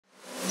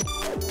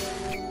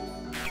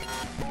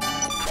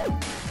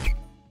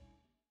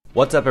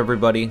What's up,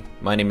 everybody?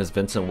 My name is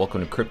Vincent. Welcome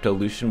to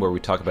Cryptolution, where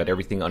we talk about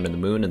everything under the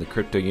moon in the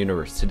crypto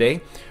universe.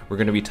 Today, we're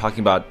going to be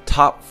talking about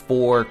top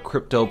 4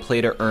 crypto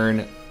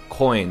play-to-earn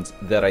coins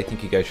that I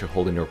think you guys should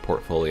hold in your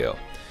portfolio.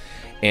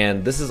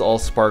 And this is all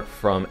sparked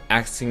from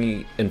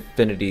Axie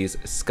Infinity's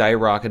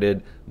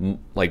skyrocketed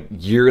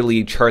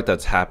yearly chart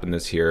that's happened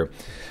this year.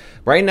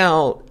 Right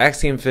now,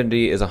 Axie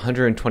Infinity is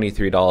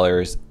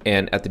 $123,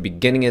 and at the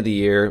beginning of the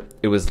year,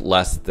 it was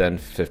less than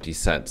 50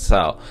 cents.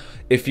 So,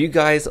 if you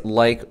guys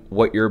like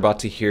what you're about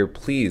to hear,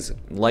 please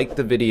like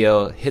the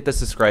video, hit the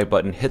subscribe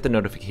button, hit the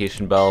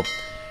notification bell,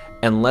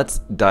 and let's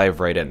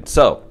dive right in.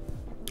 So,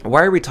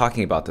 why are we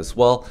talking about this?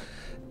 Well,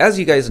 as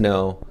you guys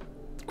know,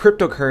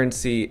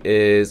 cryptocurrency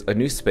is a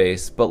new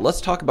space, but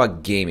let's talk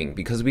about gaming,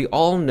 because we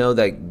all know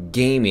that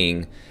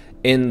gaming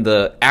in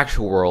the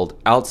actual world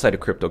outside of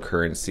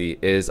cryptocurrency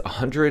is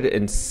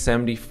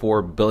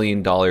 $174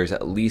 billion,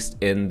 at least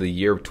in the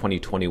year of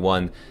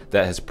 2021,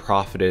 that has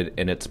profited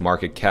in its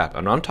market cap.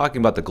 And I'm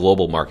talking about the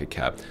global market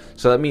cap.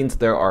 So that means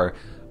there are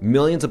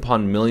millions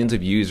upon millions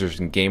of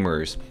users and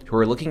gamers who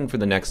are looking for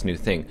the next new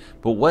thing.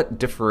 But what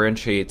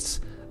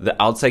differentiates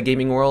the outside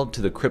gaming world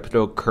to the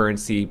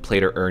cryptocurrency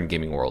play-to-earn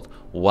gaming world?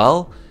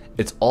 Well,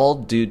 it's all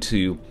due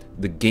to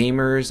the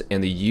gamers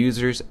and the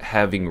users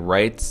having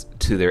rights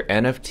to their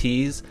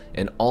NFTs,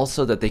 and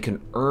also that they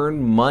can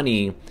earn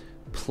money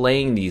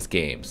playing these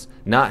games,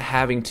 not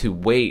having to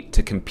wait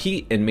to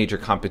compete in major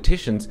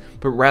competitions,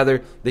 but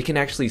rather they can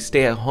actually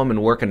stay at home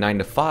and work a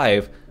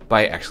 9-to-5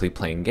 by actually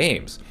playing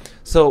games.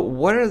 So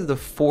what are the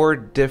 4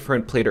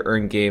 different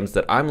play-to-earn games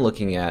that I'm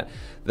looking at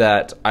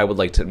that I would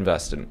like to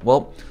invest in?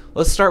 Well,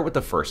 let's start with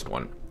the first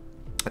one.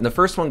 And the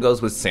first one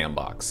goes with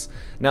Sandbox.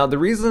 Now, the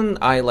reason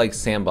I like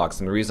Sandbox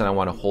and the reason I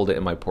want to hold it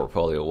in my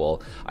portfolio,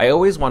 well, I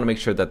always want to make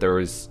sure that there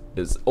is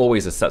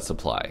always a set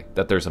supply,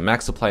 that there's a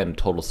max supply and a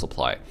total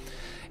supply.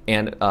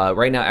 And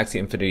right now, Axie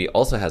Infinity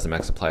also has a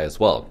max supply as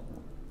well.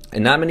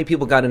 And not many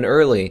people got in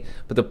early,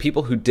 but the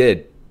people who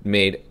did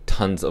made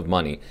tons of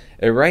money.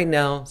 And right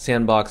now,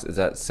 Sandbox is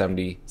at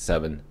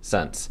 77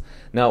 cents.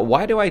 Now,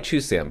 why do I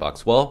choose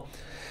Sandbox? Well,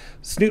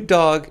 Snoop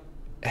Dogg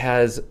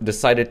has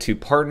decided to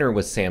partner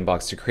with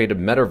Sandbox to create a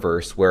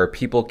metaverse where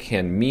people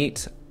can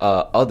meet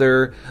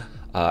other,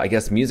 I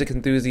guess, music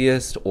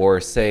enthusiasts,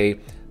 or say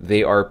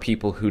they are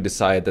people who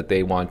decide that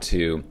they want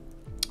to,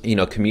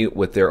 commute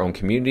with their own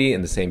community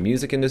in the same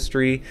music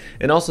industry.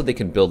 And also they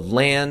can build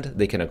land,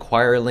 they can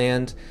acquire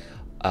land,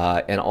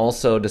 and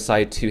also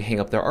decide to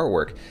hang up their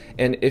artwork.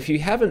 And if you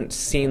haven't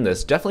seen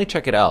this, definitely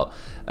check it out.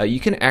 You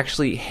can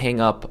actually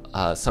hang up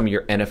some of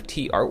your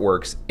NFT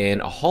artworks in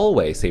a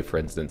hallway, say for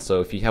instance.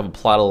 So if you have a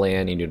plot of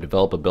land and you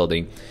develop a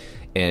building,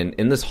 and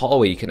in this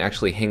hallway you can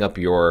actually hang up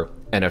your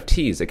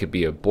NFTs. It could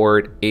be a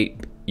Bored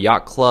Ape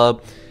Yacht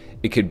Club,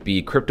 it could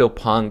be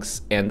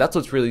CryptoPunks, and that's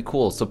what's really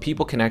cool. So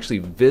people can actually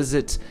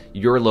visit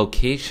your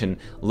location,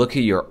 look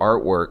at your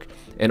artwork,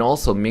 and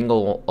also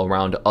mingle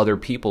around other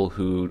people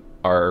who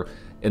are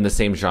in the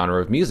same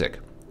genre of music.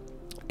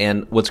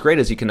 And what's great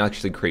is you can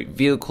actually create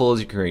vehicles,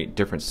 you can create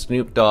different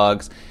Snoop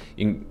Dogs,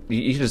 you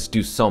can just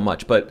do so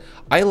much. But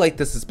I like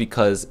this is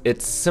because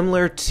it's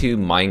similar to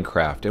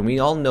Minecraft, and we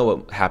all know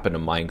what happened to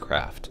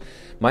Minecraft.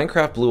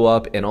 Minecraft blew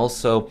up, and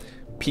also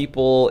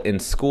people in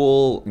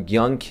school,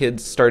 young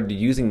kids started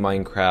using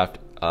Minecraft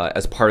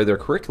as part of their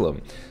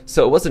curriculum.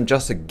 So it wasn't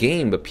just a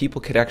game, but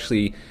people could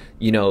actually,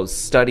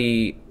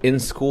 study in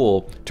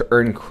school to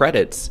earn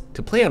credits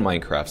to play on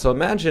Minecraft. So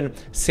imagine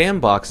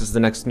Sandbox is the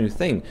next new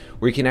thing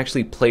where you can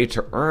actually play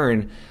to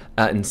earn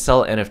and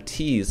sell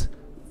NFTs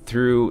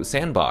through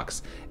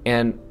Sandbox.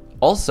 And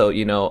also,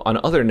 on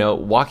another note,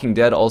 Walking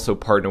Dead also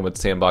partnered with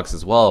Sandbox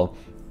as well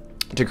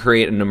to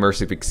create an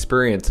immersive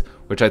experience,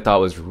 which I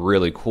thought was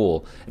really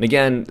cool. And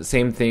again,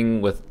 same thing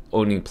with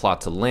owning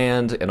plots of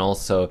land and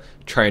also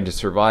trying to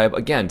survive.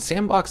 Again,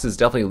 Sandbox is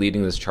definitely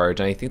leading this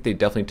charge, and I think they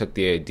definitely took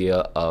the idea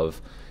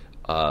of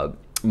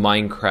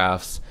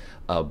Minecraft's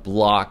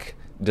block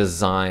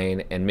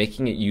design and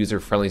making it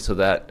user-friendly so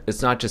that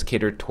it's not just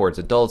catered towards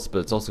adults, but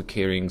it's also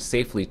catering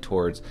safely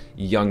towards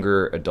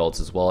younger adults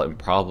as well, and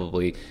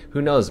probably,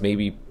 who knows,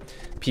 maybe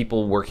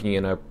people working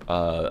in a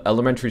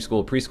elementary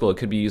school, preschool. It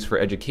could be used for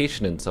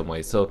education in some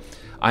way. So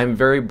I'm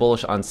very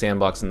bullish on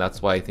Sandbox, and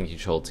that's why I think you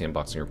should hold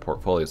Sandbox in your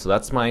portfolio. So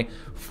that's my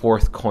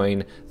 4th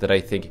coin that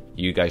I think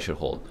you guys should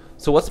hold.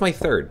 So what's my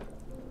 3rd?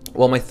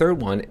 Well, my 3rd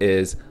one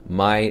is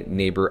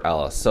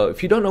MyNeighborAlice. So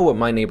if you don't know what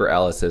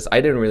MyNeighborAlice is,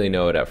 I didn't really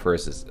know it at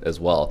first as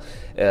well.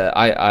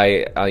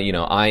 I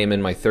am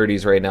in my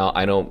 30s right now.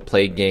 I don't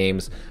play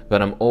games,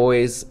 but I'm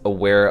always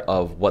aware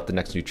of what the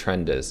next new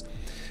trend is.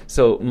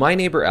 So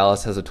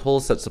MyNeighborAlice has a total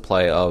set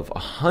supply of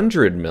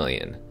 100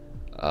 million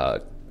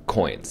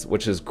coins,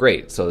 which is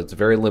great. So it's a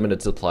very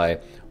limited supply.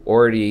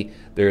 Already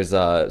there's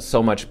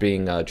so much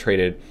being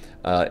traded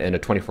in a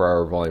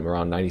 24-hour volume,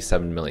 around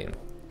 97 million.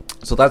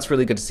 So that's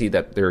really good to see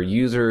that there are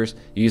users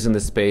using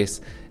this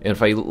space. And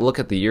if I look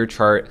at the year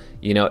chart,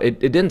 it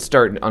didn't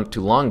start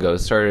too long ago. It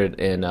started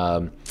in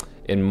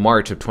in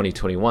March of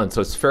 2021.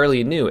 So it's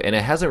fairly new, and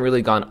it hasn't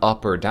really gone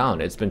up or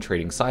down. It's been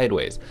trading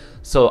sideways.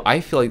 So I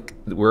feel like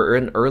we're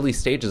in early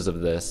stages of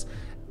this,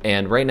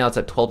 and right now it's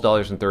at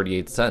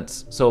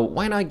 $12.38. So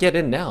why not get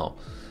in now?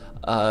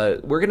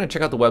 We're going to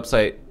check out the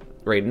website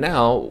right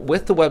now.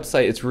 With the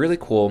website, it's really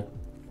cool.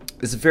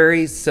 It's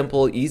very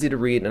simple, easy to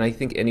read, and I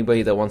think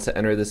anybody that wants to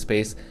enter this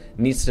space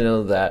needs to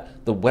know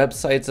that the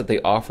websites that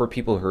they offer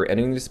people who are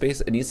entering this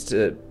space, it needs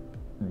to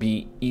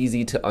be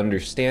easy to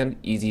understand,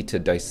 easy to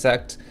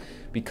dissect,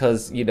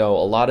 because, you know,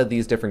 a lot of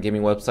these different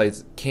gaming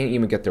websites can't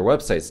even get their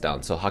websites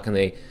down. So how can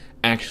they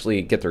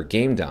actually get their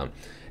game down?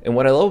 And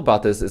what I love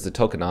about this is the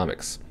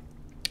tokenomics.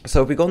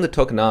 So if we go into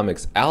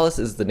tokenomics, Alice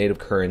is the native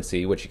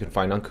currency, which you can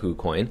find on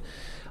KuCoin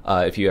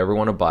if you ever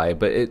want to buy,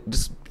 but it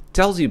just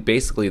tells you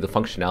basically the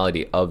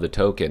functionality of the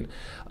token.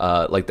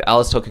 Like the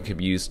Alice token can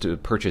be used to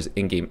purchase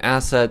in-game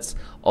assets.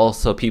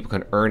 Also, people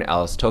can earn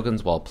Alice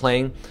tokens while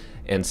playing.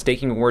 And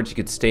staking rewards, you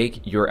could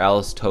stake your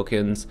Alice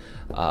tokens.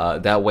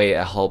 That way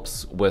it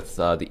helps with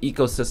the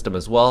ecosystem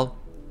as well.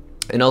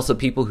 And also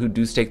people who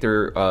do stake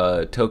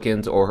their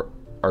tokens or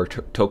are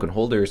token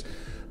holders,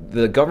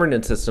 the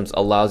governance systems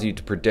allows you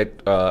to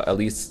predict, at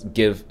least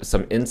give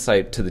some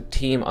insight to the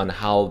team on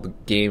how the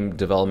game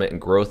development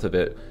and growth of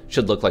it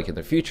should look like in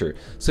the future.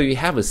 So you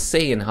have a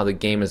say in how the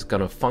game is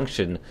going to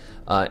function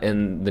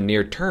in the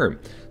near term.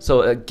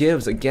 So it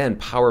gives, again,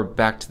 power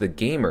back to the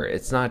gamer.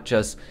 It's not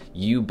just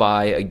you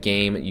buy a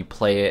game, you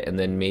play it, and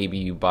then maybe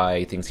you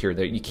buy things here or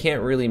there. You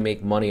can't really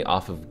make money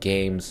off of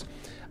games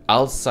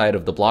outside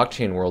of the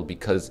blockchain world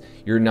because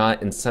you're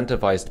not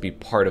incentivized to be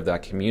part of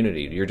that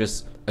community. You're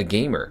just a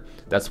gamer.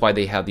 That's why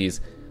they have these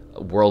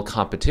world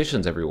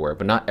competitions everywhere,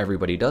 but not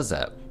everybody does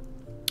that.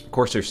 Of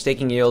course, there's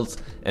staking yields,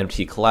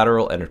 NFT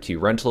collateral, NFT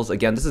rentals.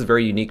 Again, this is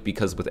very unique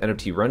because with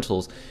NFT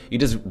rentals, you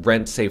just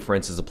rent, say for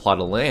instance, a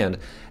plot of land,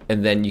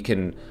 and then you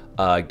can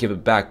give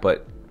it back.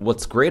 But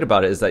what's great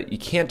about it is that you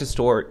can't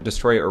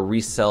destroy or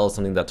resell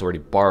something that's already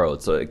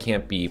borrowed. So it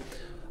can't be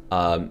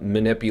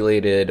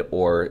manipulated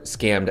or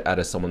scammed out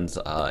of someone's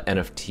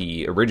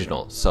NFT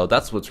original. So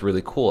that's what's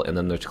really cool. And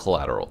then there's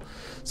collateral.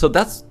 So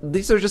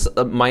these are just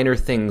minor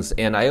things,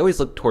 and I always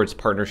look towards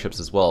partnerships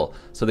as well.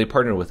 So they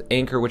partnered with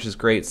Anchor, which is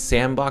great.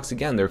 Sandbox,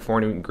 again, they're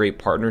forming great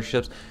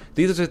partnerships.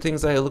 These are the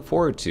things that I look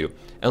forward to.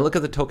 And look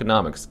at the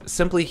tokenomics.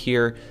 Simply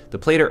here, the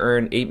play to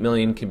earn 8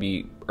 million can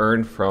be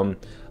earned from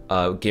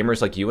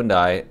gamers like you and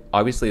I.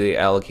 Obviously, they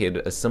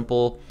allocated a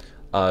simple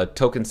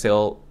token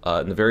sale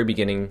in the very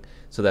beginning,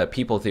 so that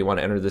people, if they want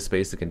to enter this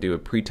space, they can do a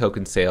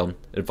pre-token sale.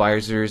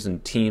 Advisors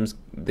and teams,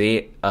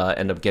 they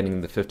end up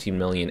getting the 15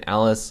 million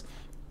Alice.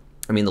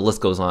 I mean, the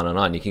list goes on and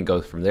on. You can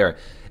go from there.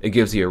 It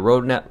gives you a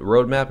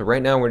roadmap.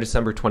 Right now, we're in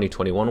December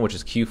 2021, which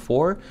is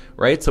Q4,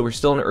 right? So we're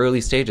still in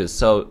early stages.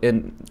 So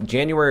in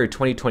January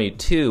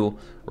 2022,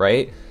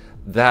 right,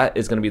 that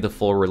is going to be the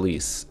full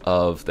release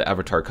of the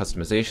avatar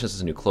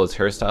customizations, new clothes,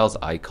 hairstyles,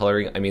 eye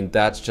coloring. I mean,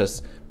 that's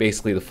just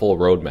basically the full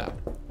roadmap.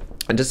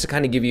 And just to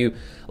kind of give you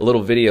a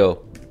little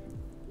video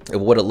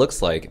of what it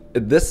looks like,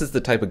 this is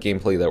the type of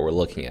gameplay that we're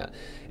looking at.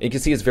 And you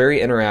can see it's very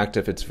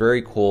interactive, it's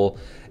very cool.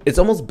 It's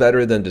almost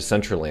better than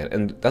Decentraland,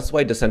 and that's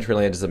why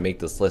Decentraland doesn't make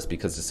this list,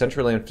 because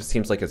Decentraland just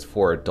seems like it's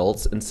for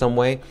adults in some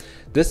way.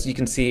 This you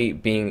can see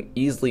being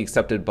easily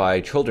accepted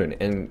by children,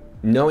 and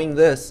knowing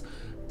this,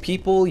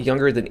 people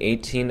younger than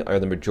 18 are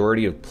the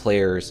majority of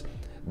players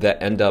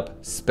that end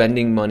up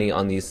spending money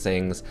on these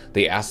things.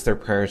 They ask their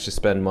parents to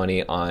spend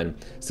money on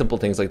simple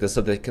things like this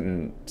so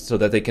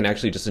that they can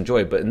actually just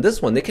enjoy it. But in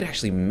this one, they can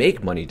actually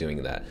make money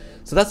doing that.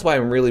 So that's why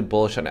I'm really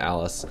bullish on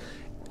Alice,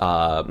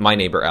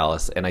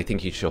 MyNeighborAlice, and I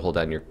think you should hold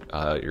on your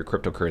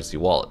cryptocurrency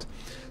wallet.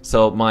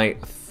 So my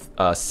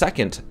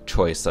second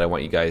choice that I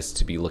want you guys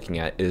to be looking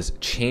at is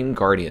Chain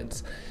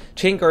Guardians.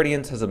 Chain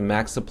Guardians has a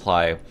max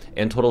supply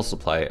and total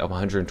supply of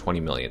 120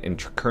 million and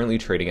currently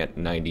trading at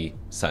 90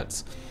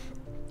 cents.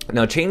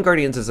 Now, Chain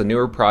Guardians is a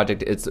newer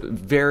project. It's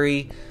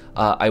very,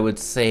 I would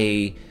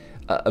say,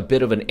 a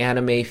bit of an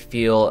anime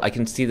feel. I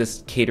can see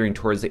this catering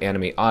towards the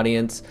anime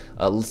audience.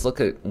 Let's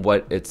look at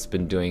what it's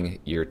been doing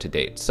year to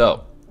date.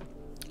 So,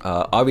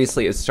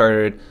 obviously, it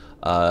started,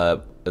 I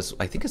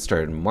think it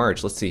started in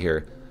March. Let's see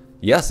here.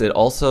 Yes, it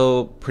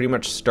also pretty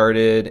much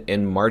started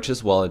in March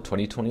as well in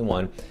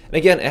 2021. And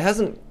again, it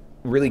hasn't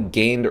really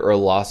gained or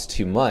lost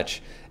too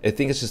much. I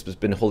think it's just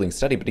been holding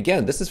steady. But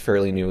again, this is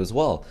fairly new as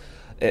well.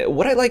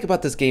 What I like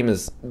about this game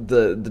is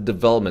the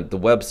development, the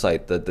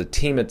website, the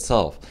team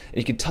itself. And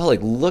you can tell, like,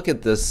 look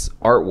at this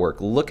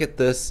artwork, look at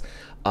this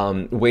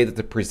way that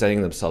they're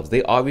presenting themselves.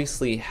 They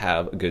obviously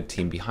have a good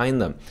team behind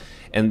them.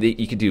 And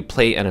you could do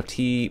play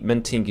NFT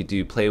minting, you could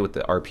do play with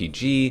the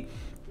RPG.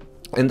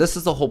 And this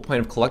is the whole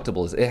point of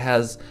collectibles. It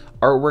has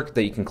artwork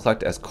that you can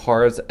collect as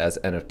cards, as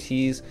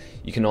NFTs.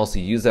 You can also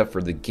use that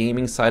for the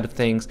gaming side of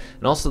things.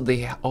 And also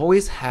they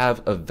always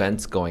have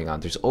events going on.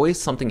 There's always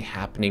something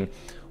happening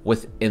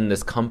within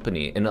this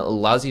company, and it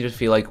allows you to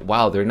feel like,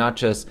 wow, they're not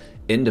just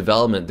in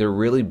development, they're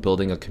really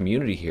building a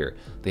community here.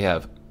 They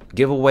have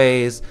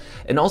giveaways,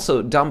 and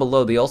also down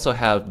below they also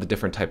have the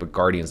different type of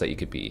guardians that you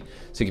could be.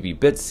 So you could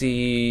be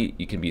Bitsy,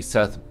 you can be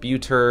Seth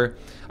Buter.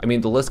 I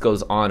mean, the list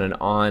goes on,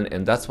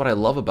 and that's what I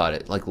love about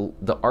it. Like,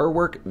 the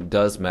artwork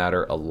does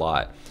matter a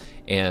lot,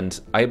 and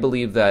I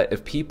believe that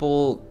if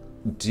people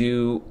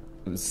do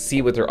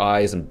see with their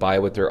eyes and buy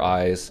with their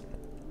eyes,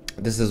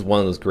 this is one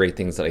of those great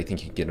things that I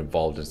think you can get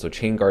involved in. So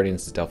Chain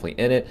Guardians is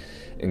definitely in it,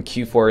 and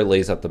Q4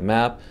 lays out the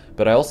map,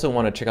 but I also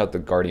want to check out the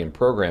Guardian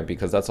program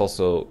because that's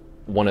also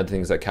one of the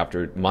things that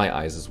captured my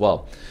eyes as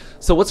well.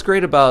 So what's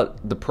great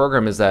about the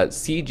program is that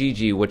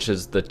CGG, which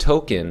is the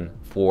token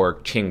for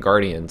Chain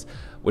Guardians,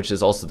 which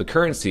is also the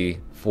currency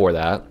for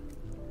that,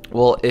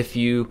 well, if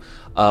you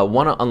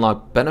want to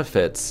unlock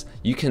benefits,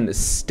 you can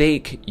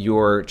stake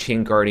your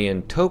Chain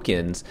Guardian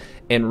tokens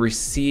and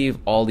receive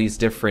all these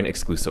different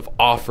exclusive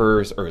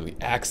offers, early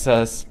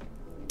access.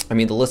 I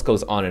mean, the list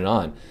goes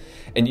on.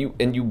 And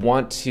you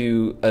want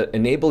to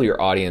enable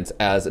your audience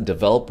as a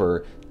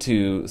developer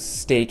to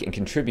stake and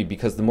contribute,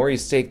 because the more you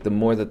stake, the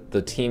more that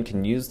the team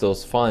can use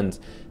those funds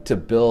to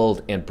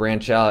build and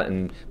branch out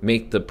and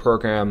make the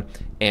program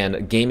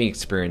and gaming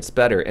experience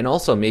better, and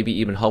also maybe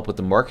even help with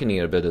the marketing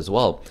of it as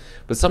well.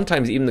 But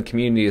sometimes even the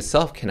community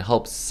itself can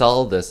help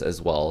sell this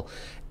as well,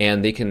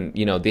 and they can,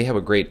 you know, they have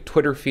a great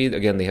Twitter feed.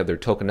 Again, they have their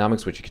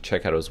tokenomics, which you can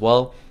check out as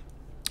well.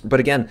 But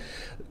again,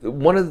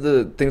 one of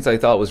the things I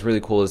thought was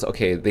really cool is,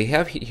 okay, they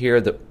have here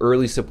the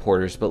early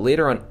supporters, but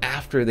later on,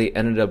 after they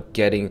ended up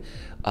getting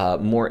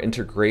more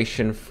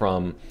integration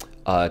from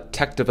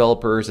tech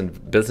developers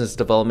and business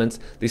developments,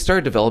 they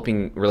started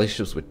developing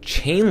relationships with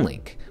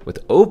Chainlink,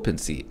 with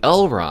OpenSea,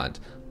 Elrond,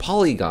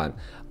 Polygon.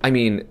 I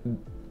mean,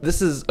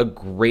 this is a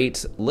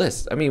great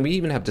list. I mean, we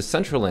even have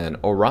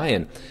Decentraland,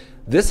 Orion.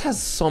 This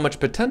has so much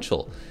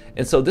potential.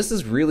 And so this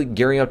is really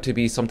gearing up to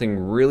be something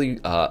really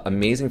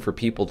amazing for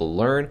people to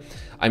learn.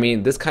 I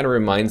mean, this kind of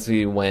reminds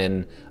me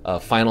when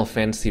Final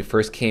Fantasy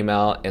first came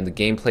out and the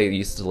gameplay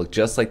used to look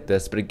just like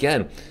this. But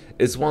again,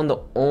 it's one of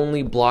the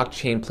only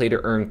blockchain play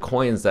to earn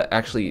coins that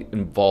actually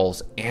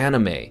involves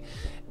anime.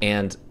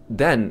 And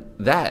then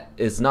that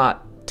is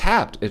not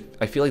tapped.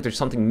 I feel like there's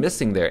something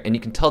missing there, and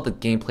you can tell the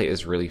gameplay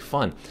is really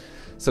fun.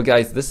 So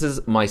guys, this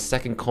is my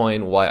second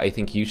coin, why I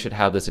think you should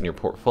have this in your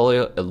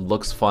portfolio. It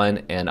looks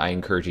fun, and I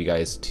encourage you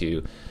guys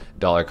to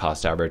dollar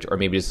cost average, or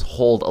maybe just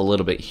hold a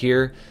little bit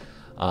here.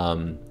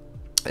 And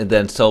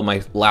then, so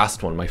my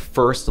last one, my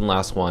first and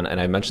last one,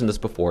 and I mentioned this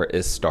before,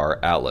 is Star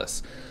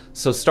Atlas.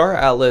 So Star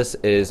Atlas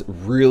is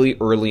really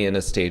early in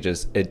its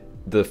stages.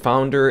 The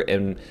founder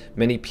and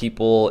many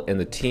people in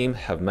the team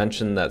have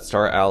mentioned that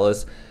Star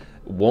Atlas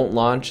won't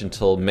launch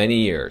until many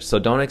years. So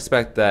don't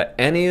expect that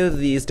any of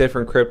these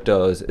different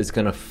cryptos is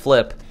going to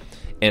flip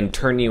and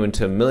turn you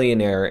into a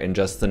millionaire in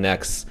just the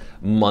next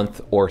month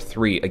or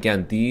 3.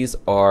 Again, these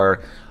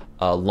are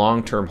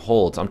long-term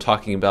holds. I'm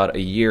talking about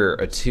a year,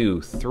 a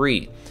 2,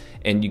 3.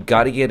 And you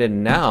got to get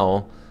in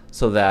now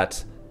so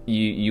that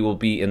you will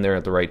be in there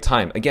at the right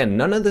time. Again,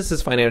 none of this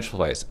is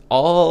financial advice.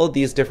 All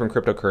these different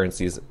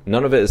cryptocurrencies,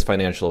 none of it is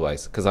financial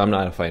advice, because I'm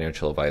not a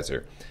financial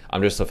advisor.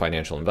 I'm just a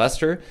financial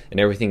investor, and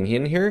everything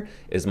in here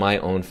is my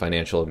own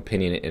financial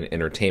opinion and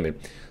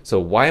entertainment. So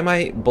why am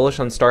I bullish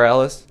on Star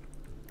Atlas?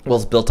 Well,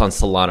 it's built on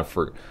Solana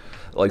fruit.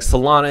 Like,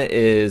 Solana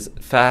is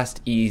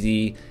fast,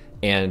 easy,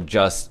 and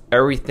just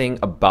everything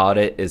about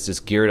it is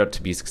just geared up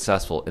to be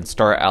successful. And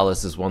Star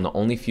Atlas is one of the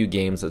only few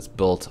games that's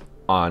built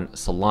on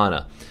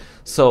Solana.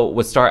 So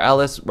with Star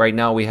Atlas, right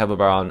now we have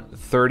around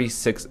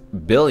 36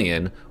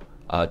 billion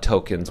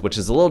tokens, which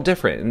is a little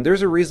different. And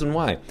there's a reason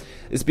why.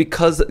 It's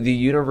because the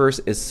universe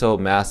is so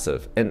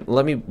massive. And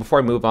let me, before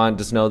I move on,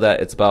 just know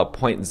that it's about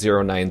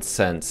 0.09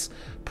 cents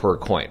per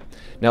coin.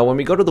 Now, when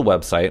we go to the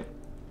website,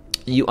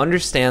 you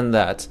understand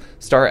that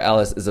Star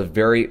Atlas is a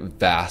very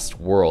vast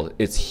world.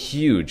 It's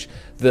huge.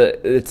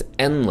 It's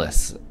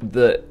endless.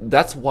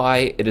 That's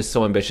why it is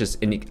so ambitious.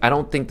 And I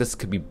don't think this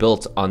could be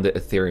built on the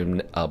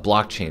Ethereum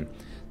blockchain.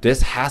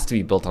 This has to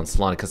be built on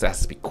Solana because it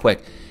has to be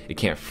quick. It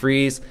can't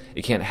freeze.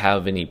 It can't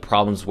have any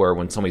problems where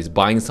when somebody's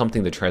buying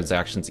something, the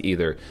transaction's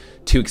either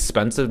too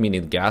expensive,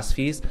 meaning the gas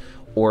fees,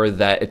 or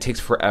that it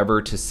takes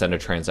forever to send a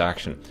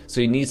transaction.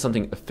 So you need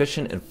something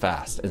efficient and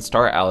fast, and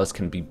Star Atlas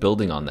can be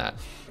building on that.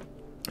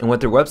 And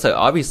with their website,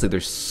 obviously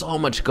there's so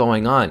much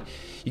going on.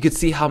 You can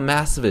see how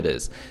massive it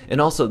is. And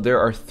also there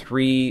are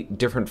 3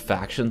 different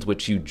factions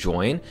which you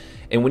join.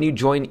 And when you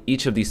join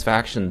each of these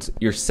factions,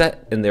 you're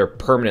set in there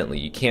permanently.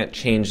 You can't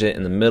change it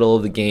in the middle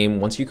of the game.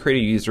 Once you create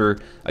a user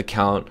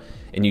account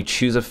and you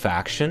choose a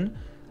faction,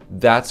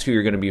 that's who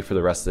you're going to be for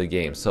the rest of the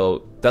game.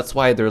 So that's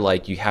why they're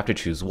like, you have to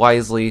choose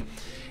wisely.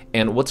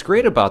 And what's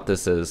great about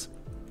this is,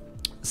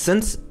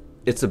 since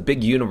it's a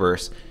big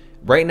universe,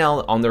 right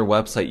now on their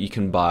website you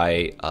can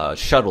buy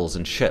shuttles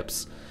and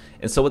ships.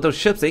 And so with those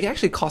ships, they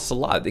actually cost a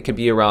lot. They could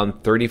be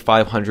around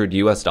 $3,500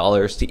 US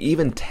to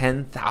even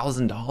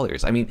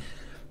 $10,000. I mean,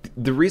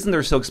 the reason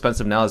they're so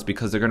expensive now is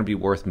because they're going to be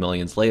worth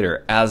millions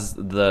later, as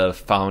the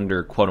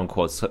founder, quote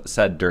unquote,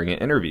 said during an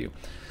interview.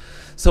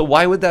 So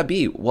why would that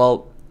be?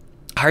 Well,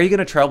 how are you going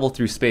to travel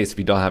through space if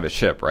you don't have a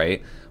ship,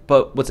 right?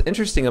 But what's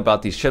interesting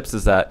about these ships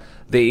is that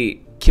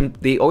they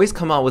always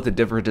come out with a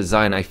different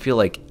design, I feel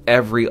like,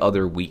 every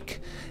other week.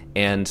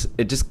 And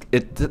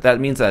that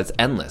means that it's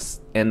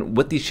endless. And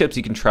with these ships,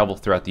 you can travel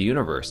throughout the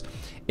universe,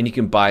 and you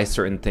can buy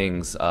certain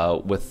things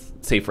with,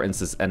 say, for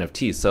instance,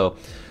 NFTs. So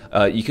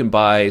you can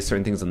buy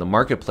certain things in the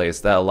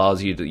marketplace that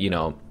allows you to, you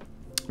know,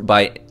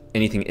 buy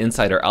anything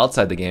inside or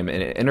outside the game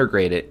and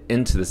integrate it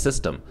into the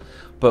system.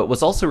 But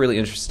what's also really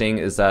interesting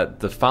is that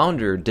the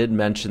founder did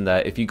mention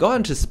that if you go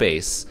into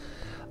space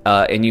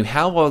and you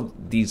have all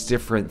these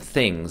different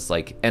things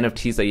like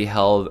NFTs that you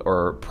held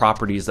or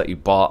properties that you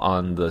bought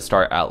on the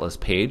Star Atlas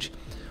page,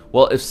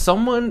 well, if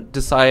someone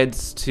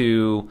decides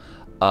to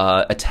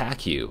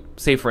attack you,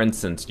 say for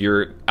instance,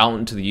 you're out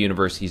into the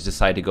universe, you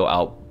decide to go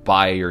out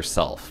by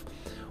yourself.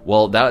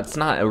 Well, that's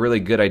not a really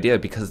good idea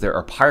because there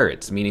are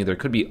pirates, meaning there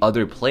could be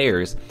other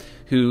players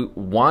who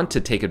want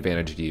to take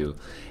advantage of you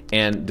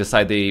and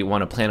decide they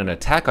want to plan an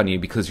attack on you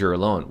because you're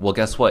alone. Well,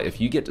 guess what?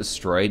 If you get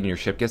destroyed and your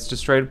ship gets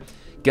destroyed,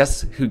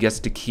 guess who gets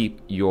to keep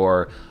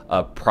your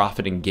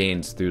profit and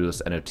gains through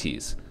those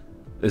NFTs?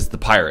 It's the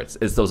pirates.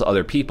 It's those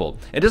other people.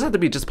 It doesn't have to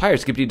be just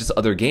pirates. It could be just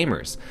other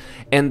gamers.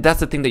 And that's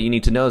the thing that you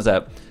need to know, is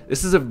that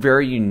this is a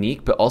very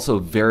unique but also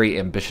very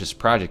ambitious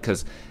project,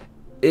 because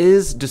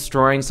is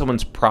destroying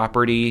someone's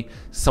property,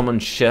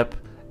 someone's ship,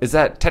 is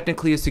that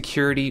technically a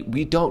security?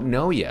 We don't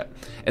know yet.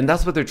 And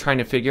that's what they're trying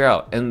to figure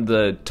out. And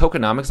the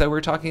tokenomics that we're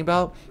talking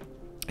about,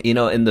 you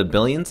know, in the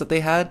billions that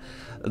they had,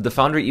 the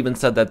founder even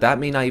said that that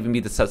may not even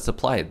be the set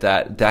supply,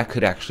 that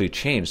could actually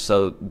change.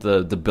 So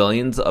the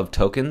billions of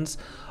tokens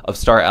of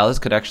Star Atlas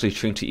could actually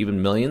shrink to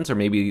even millions or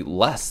maybe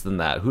less than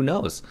that. Who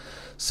knows?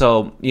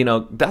 So, you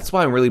know, that's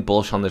why I'm really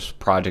bullish on this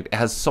project. It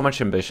has so much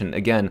ambition.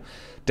 Again,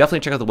 definitely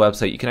check out the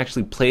website. You can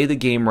actually play the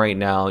game right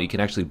now. You can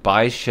actually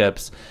buy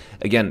ships.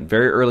 Again,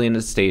 very early in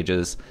the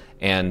stages,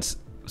 and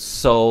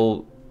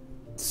so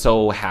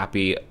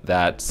happy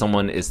that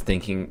someone is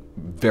thinking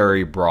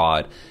very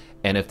broad.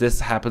 And if this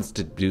happens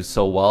to do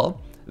so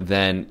well,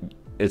 then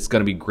it's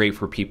going to be great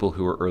for people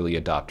who are early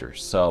adopters.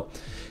 So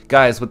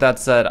guys, with that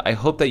said, I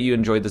hope that you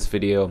enjoyed this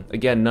video.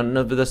 Again, none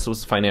of this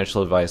was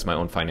financial advice, my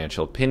own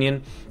financial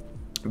opinion.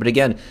 But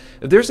again,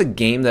 if there's a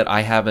game that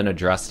I haven't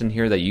addressed in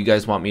here that you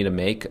guys want me to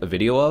make a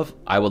video of,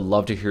 I would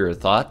love to hear your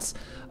thoughts.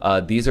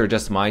 These are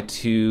just my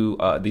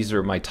these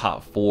are my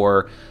top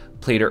 4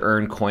 play to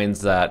earn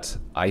coins that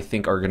I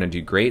think are going to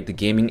do great. The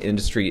gaming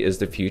industry is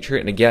the future.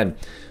 And again,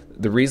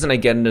 the reason I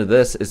get into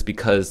this is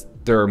because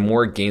there are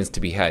more gains to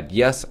be had.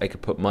 Yes, I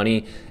could put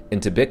money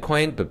into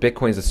Bitcoin, but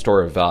Bitcoin is a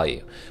store of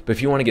value. But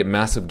if you want to get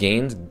massive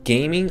gains,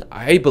 gaming,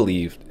 I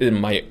believe, in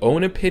my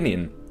own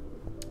opinion,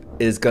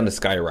 is going to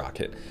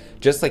skyrocket.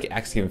 Just like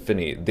Axie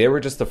Infinity, they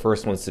were just the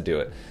first ones to do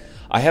it.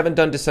 I haven't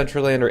done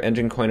Decentraland or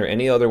Engine Coin or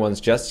any other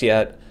ones just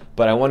yet,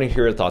 but I want to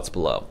hear your thoughts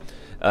below.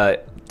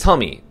 Tell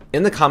me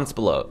in the comments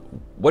below,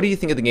 what do you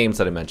think of the games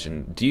that I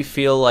mentioned? Do you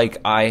feel like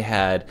I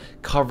had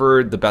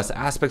covered the best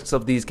aspects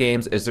of these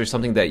games? Is there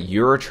something that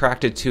you're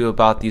attracted to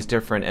about these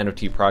different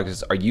NFT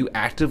projects? Are you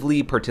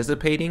actively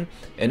participating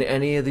in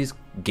any of these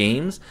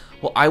games?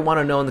 Well, I want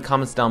to know in the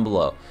comments down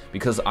below,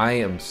 because I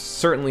am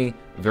certainly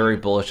very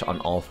bullish on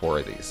all 4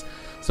 of these.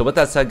 So with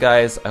that said,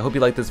 guys, I hope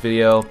you liked this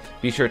video.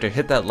 Be sure to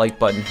hit that like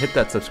button, hit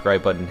that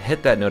subscribe button,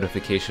 hit that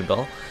notification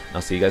bell, and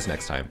I'll see you guys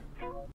next time.